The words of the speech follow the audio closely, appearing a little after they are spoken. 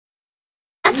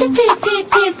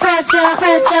Antifragile, fragile,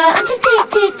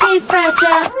 antifragile,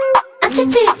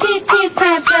 antifragile,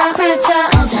 fragile,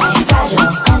 antifragile,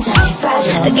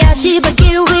 antifragile. 가시밭길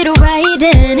위로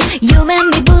riding, you make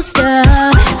me boost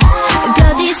up.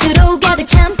 거짓으로 가득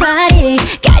찬 party,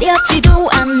 가렵지도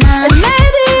않아.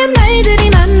 말들이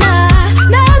많아.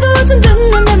 나도 좀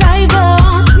듣는 내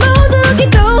rival. 모두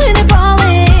keep going and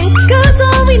falling. Cause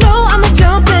all we know I'm a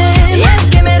jumping. Yes,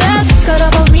 give it up.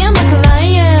 걸어보면 I'm a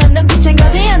lion. 눈빛엔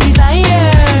거대한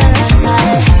desire.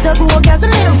 더 부어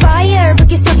gasoline fire.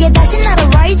 불길 속에 다시 날아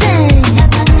rising.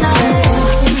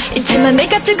 있지만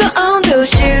내가 뜨거운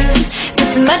those shoes.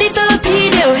 무슨 말이 더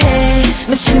필요해.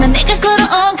 무심한 내가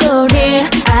걸어온 거리.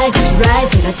 I got to ride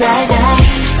till I die, die.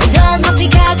 더 높이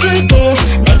가줄게.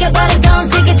 내가 바라던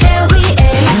세계 제일 위에.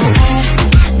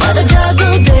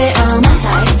 떨어져도 돼. I'm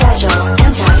anti-fragile,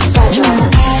 anti-fragile.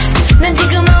 난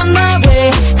지금 on my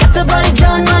way.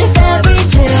 갚아버리죠 너의 fairy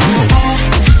tale.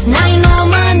 Now you know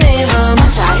my name. I'm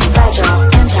anti-fragile,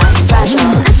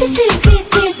 anti-fragile.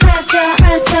 Anti-fragile, fragile.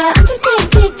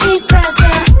 Anti-fragile,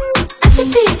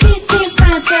 anti-fragile,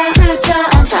 fragile.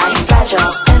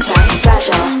 Anti-fragile,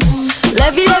 anti-fragile.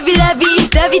 Lovey,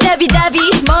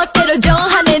 멋대로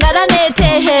정하네 나라 내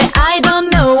대해. I don't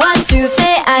know what to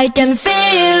say, I can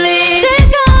feel it.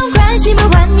 뜨거운 관심을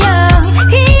환영.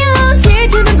 귀여운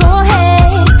질투는 고해.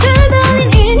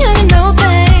 줄다린 인연은 no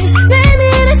thanks. 내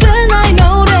미래설 나의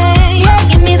노래. Yeah,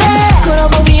 give me that.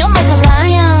 걸어보면 like a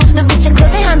lion. 눈빛은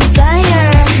거대한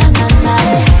desire.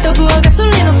 또 부어가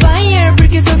쏠리는 fire.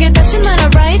 불길 속에 다시 날아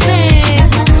rising.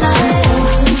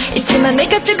 있지만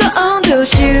내가 뜨거운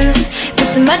those shoes.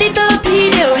 무슨 말이 더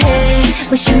필요해.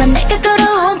 무심한 내가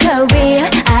걸어온 career.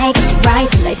 I get to ride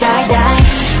till I die, die.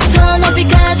 더 높이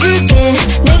가줄게.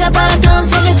 내가 바라던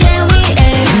세계 제일 위에.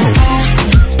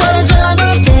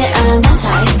 떨어져도 돼. I'm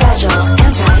anti-fragile,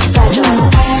 anti-fragile.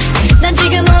 난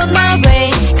지금 on my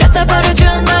way. 갖다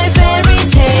버려줘 너의 fairy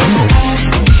tale.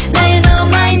 Now you know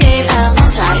my name. I'm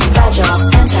anti-fragile,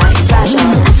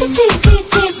 anti-fragile.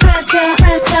 Anti-fragile, fragile.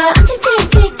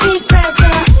 Anti-fragile,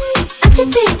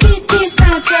 anti-fragile,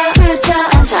 fragile.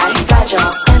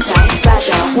 Anti-fragile,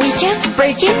 anti-fragile. We can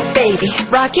break it, baby.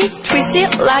 Rock it, twist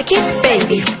it, lock it,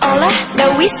 baby. All I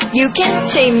know is you can't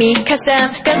chain me. Cause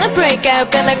I'm gonna break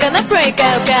out, gonna break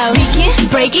out, go. We can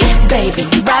break it, baby.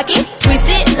 Rock it, twist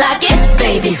it, lock it,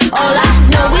 baby. All I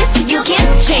know is you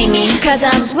can't chain me. Cause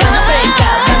I'm gonna break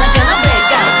out.